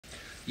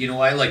You know,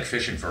 I like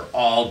fishing for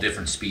all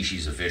different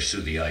species of fish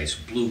through the ice,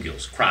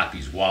 bluegills,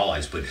 crappies,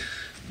 walleyes, but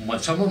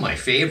some of my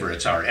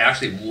favorites are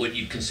actually what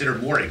you'd consider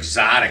more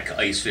exotic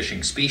ice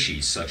fishing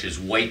species, such as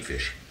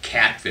whitefish,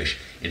 catfish,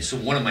 and so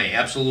one of my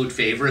absolute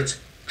favorites,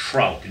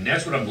 trout. And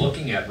that's what I'm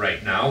looking at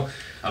right now.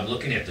 I'm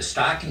looking at the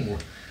stocking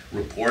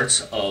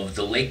reports of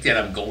the lake that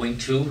I'm going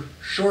to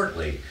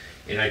shortly.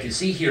 And I can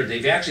see here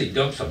they've actually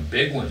dumped some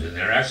big ones in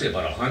there, actually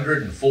about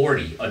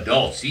 140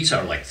 adults. These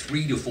are like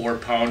 3 to 4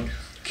 pound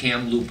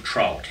Kamloops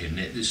trout. And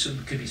this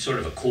could be sort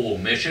of a cool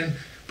mission,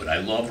 but I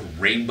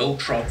love rainbow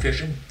trout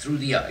fishing through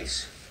the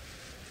ice.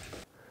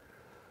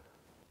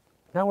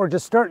 Now we're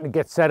just starting to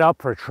get set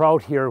up for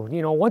trout here.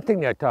 You know, one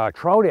thing that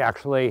trout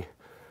actually,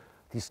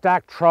 these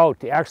stacked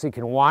trout actually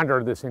can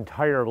wander this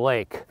entire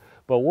lake.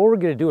 But what we're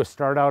going to do is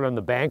start out on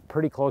the bank,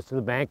 pretty close to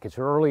the bank. It's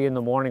early in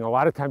the morning. A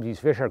lot of times these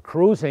fish are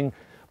cruising,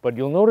 but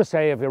you'll notice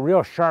I have a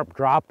real sharp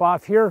drop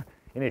off here,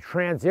 and it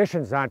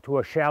transitions onto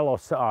a shallow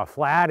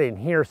flat in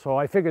here. So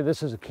I figure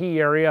this is a key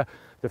area.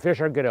 The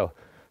fish are going to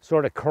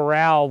sort of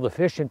corral the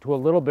fish into a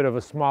little bit of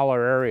a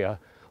smaller area.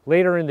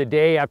 Later in the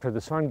day, after the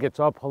sun gets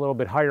up a little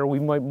bit higher, we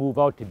might move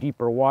out to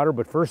deeper water,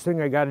 but first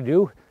thing I got to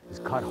do is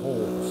cut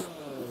holes.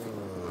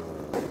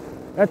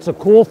 That's the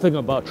cool thing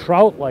about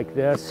trout like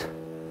this.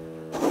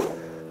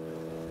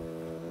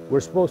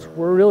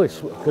 We're really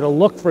going to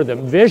look for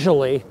them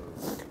visually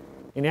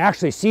and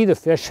actually see the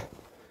fish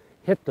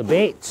hit the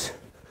baits.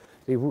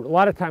 A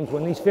lot of times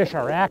when these fish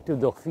are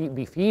active, they'll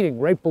be feeding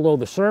right below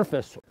the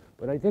surface.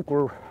 But I think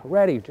we're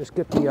ready. Just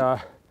get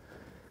the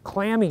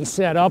clammy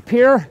set up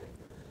here.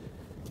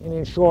 And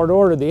in short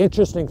order, the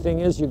interesting thing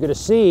is you're going to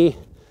see,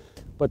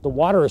 but the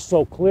water is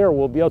so clear,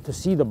 we'll be able to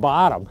see the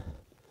bottom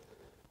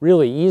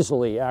really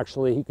easily,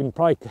 actually. You can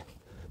probably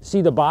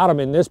see the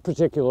bottom in this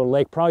particular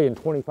lake, probably in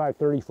 25,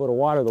 30 foot of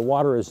water. The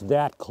water is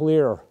that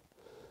clear.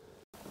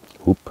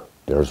 Oop,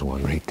 there's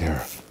one right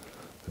there.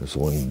 There's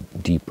one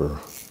deeper.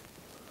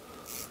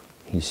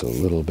 He's a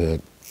little bit,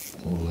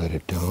 we'll let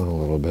it down a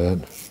little bit.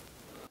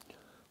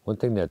 One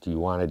thing that you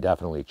want to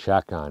definitely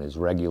check on is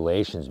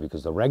regulations,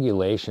 because the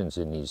regulations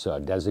in these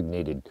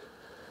designated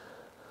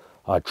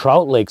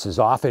trout lakes is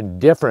often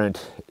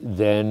different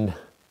than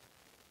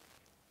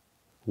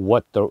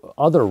what the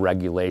other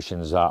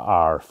regulations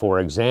are. For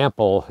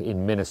example,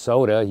 in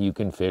Minnesota, you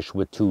can fish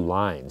with 2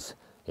 lines.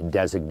 In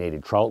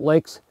designated trout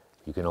lakes,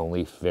 you can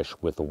only fish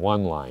with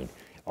 1 line.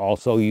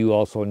 Also, you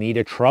also need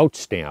a trout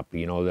stamp.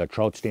 You know, the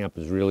trout stamp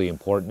is really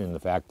important in the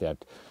fact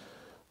that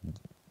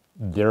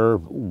they're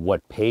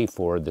what pay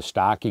for the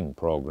stocking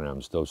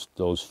programs.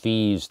 Those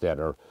fees that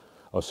are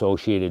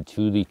associated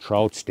to the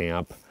trout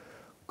stamp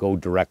go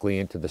directly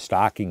into the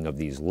stocking of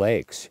these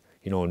lakes.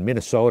 You know, in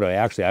Minnesota,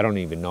 actually, I don't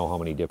even know how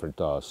many different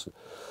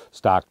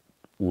stock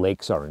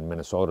lakes are in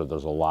Minnesota.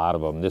 There's a lot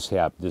of them.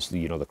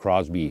 You know, the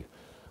Crosby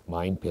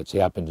mine pits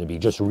happen to be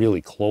just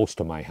really close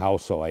to my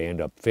house, so I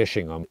end up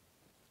fishing them.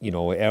 You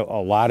know,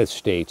 a lot of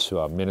states,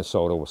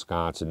 Minnesota,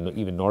 Wisconsin,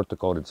 even North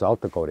Dakota and South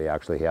Dakota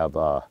actually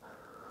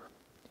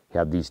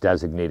have these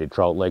designated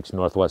trout lakes.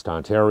 Northwest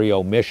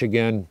Ontario,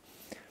 Michigan.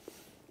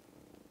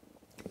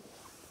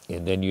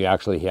 And then you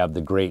actually have the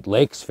Great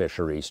Lakes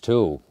fisheries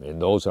too,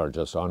 and those are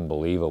just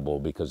unbelievable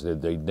because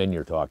then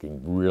you're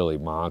talking really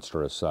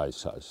monstrous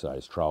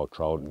size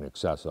trout in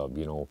excess of,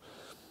 you know,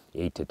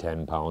 8 to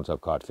 10 pounds.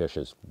 I've caught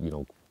fishes, you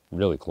know,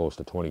 really close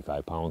to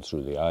 25 pounds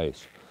through the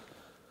ice.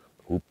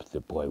 Oops,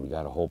 boy, we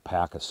got a whole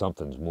pack of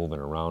something's moving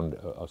around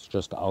us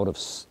just out of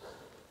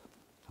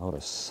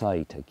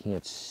sight. I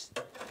can't.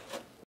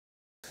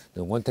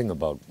 The one thing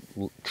about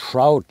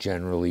trout,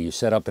 generally, you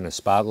set up in a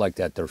spot like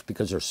that,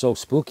 because they're so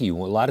spooky, a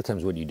lot of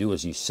times what you do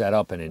is you set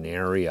up in an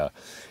area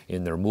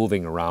and they're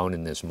moving around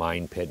in this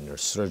mine pit and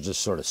they're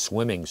just sort of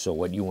swimming. So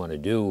what you want to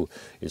do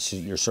is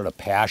you're sort of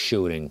pass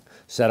shooting,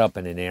 set up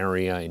in an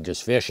area and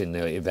just fish, and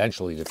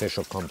eventually the fish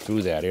will come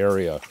through that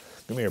area.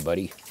 Come here,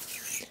 buddy.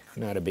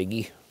 Not a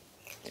biggie.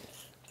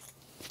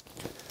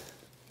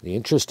 The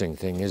interesting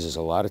thing is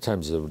a lot of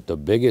times the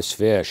biggest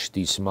fish,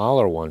 these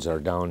smaller ones are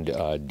down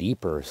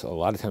deeper. So a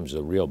lot of times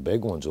the real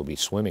big ones will be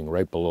swimming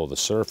right below the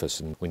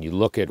surface. And when you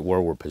look at where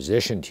we're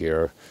positioned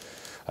here,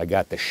 I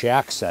got the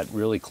shack set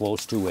really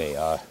close to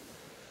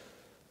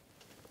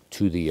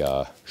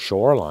the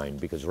shoreline,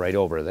 because right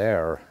over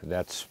there,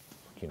 that's,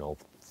 you know,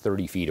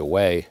 30 feet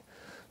away,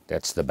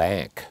 that's the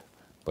bank.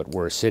 But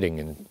we're sitting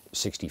in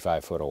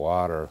 65 foot of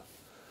water.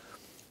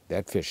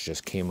 That fish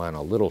just came on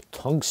a little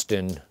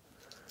tungsten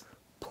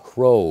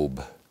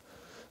probe,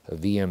 a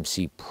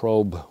VMC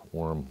probe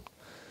worm.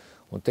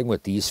 One thing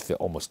with these,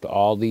 almost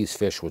all these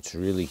fish, what's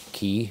really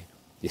key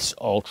is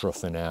ultra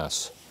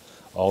finesse.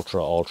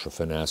 Ultra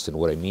finesse, and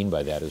what I mean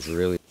by that is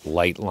really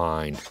light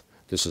line.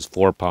 This is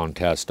 4-pound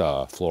test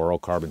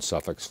fluorocarbon,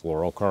 Suffix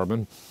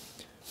fluorocarbon.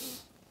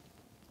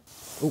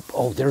 Oop,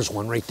 oh, there's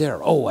one right there.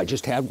 Oh, I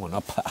just had one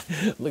up.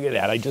 Look at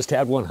that, I just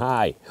had one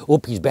high.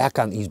 Oop, he's back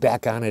on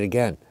it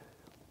again.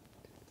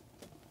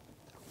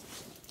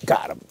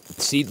 Got him.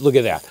 See, look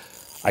at that.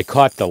 I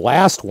caught the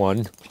last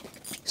one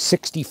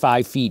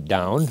 65 feet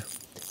down.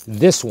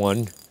 This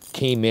one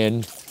came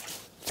in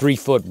 3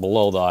 foot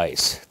below the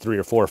ice, 3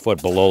 or 4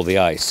 foot below the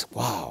ice.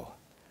 Wow,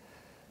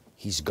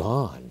 he's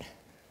gone.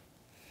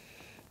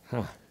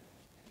 Huh.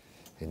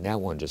 And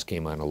that one just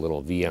came on a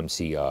little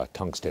VMC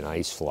tungsten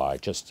ice fly.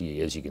 Just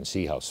as you can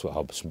see how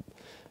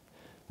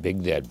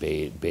big that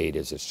bait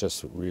is. It's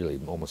just really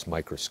almost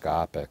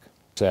microscopic.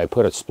 So I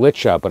put a split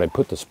shot, but I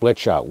put the split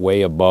shot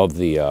way above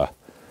the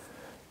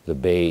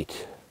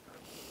bait.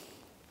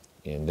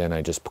 And then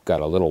I just got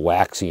a little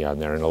waxy on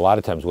there. And a lot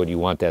of times what you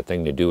want that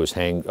thing to do is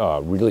hang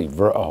really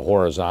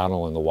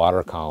horizontal in the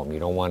water column. You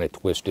don't want it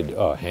twisted,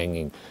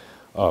 hanging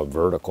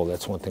vertical.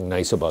 That's one thing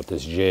nice about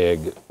this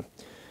jig,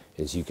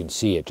 is you can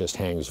see it just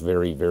hangs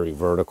very, very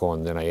vertical.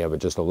 And then I have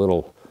just a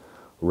little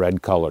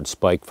red colored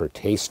spike for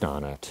taste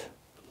on it.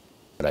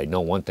 But I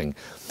know one thing,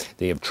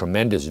 they have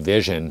tremendous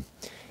vision.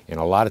 And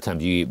a lot of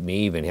times you may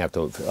even have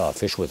to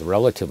fish with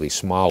relatively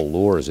small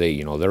lures.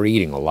 They're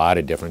eating a lot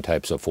of different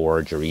types of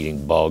forage. They're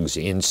eating bugs,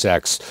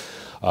 insects,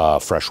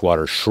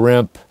 freshwater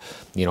shrimp,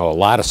 a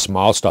lot of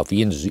small stuff,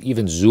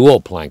 even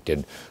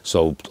zooplankton.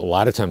 So a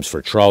lot of times for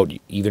trout,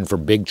 even for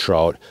big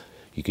trout,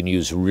 you can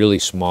use really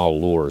small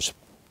lures.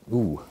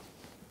 Ooh,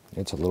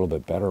 it's a little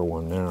bit better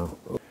one there.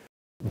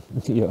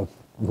 Yeah.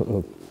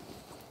 Whoa.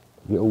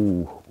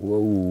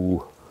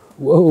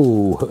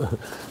 Whoa.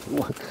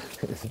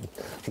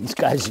 These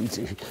guys,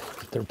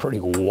 they're pretty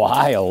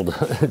wild.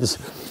 Just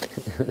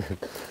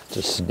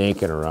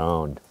snaking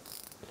around.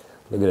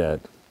 Look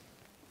at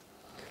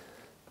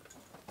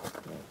that.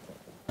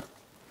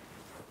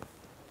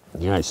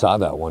 Yeah, I saw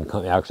that one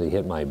actually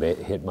hit my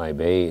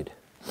bait.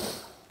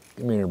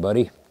 Come here,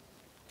 buddy.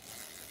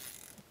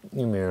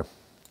 Come here.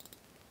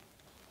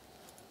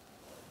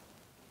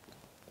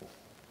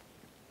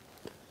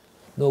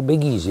 No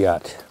biggies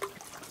yet.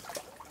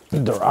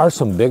 There are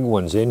some big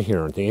ones in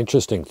here. The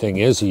interesting thing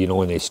is,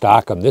 when they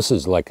stock them, this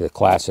is like a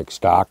classic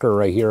stocker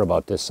right here,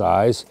 about this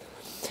size.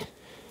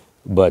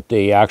 But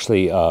they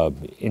actually,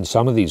 in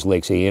some of these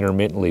lakes, they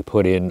intermittently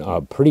put in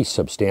pretty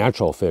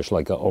substantial fish,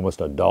 like almost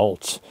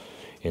adults.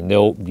 And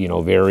they'll,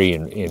 vary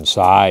in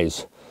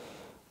size.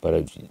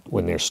 But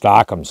when they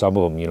stock them, some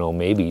of them,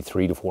 maybe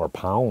 3 to 4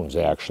 pounds,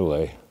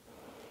 actually.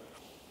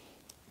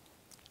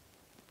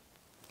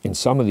 In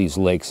some of these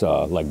lakes,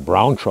 like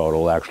brown trout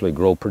will actually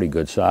grow pretty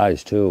good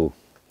size too.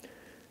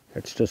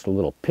 That's just a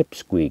little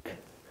pipsqueak.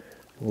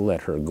 We'll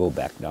let her go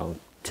back down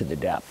to the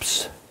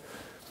depths.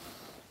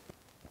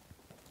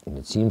 And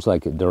it seems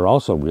like they're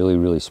also really,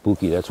 really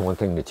spooky. That's one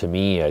thing that, to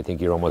me, I think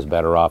you're almost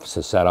better off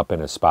to set up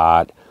in a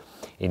spot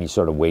and you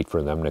sort of wait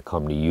for them to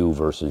come to you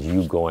versus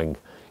you going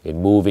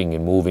and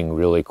moving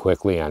really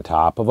quickly on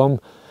top of them.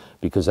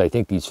 Because I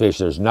think these fish,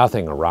 there's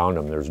nothing around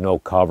them. There's no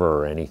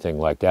cover or anything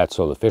like that.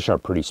 So the fish are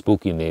pretty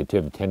spooky and they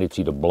have a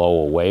tendency to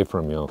blow away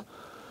from you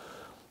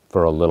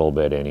for a little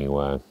bit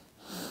anyway.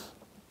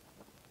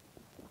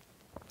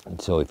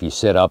 And so if you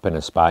sit up in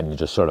a spot and you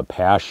just sort of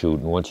pass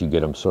shoot, and once you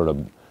get them sort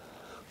of,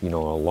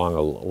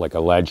 along like a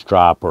ledge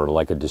drop or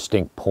like a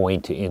distinct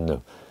point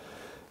in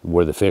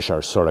where the fish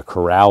are sort of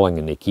corralling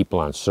and they keep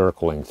on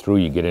circling through,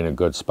 you get in a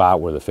good spot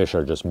where the fish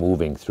are just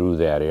moving through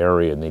that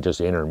area, and they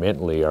just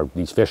intermittently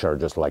these fish are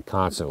just like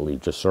constantly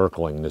just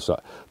circling this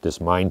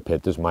mine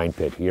pit. This mine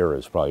pit here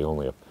is probably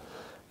only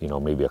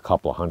maybe a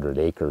couple 100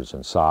 acres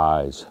in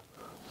size.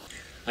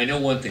 I know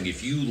one thing,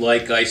 if you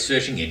like ice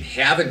fishing and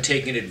haven't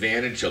taken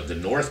advantage of the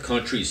North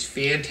Country's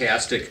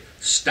fantastic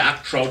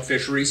stock trout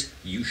fisheries,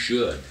 you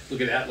should.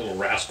 Look at that little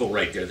rascal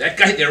right there. That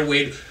guy there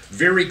weighed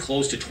very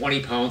close to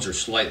 20 pounds or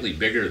slightly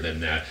bigger than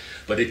that.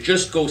 But it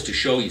just goes to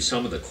show you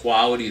some of the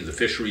quality of the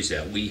fisheries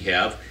that we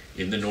have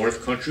in the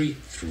North Country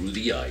through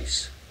the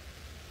ice.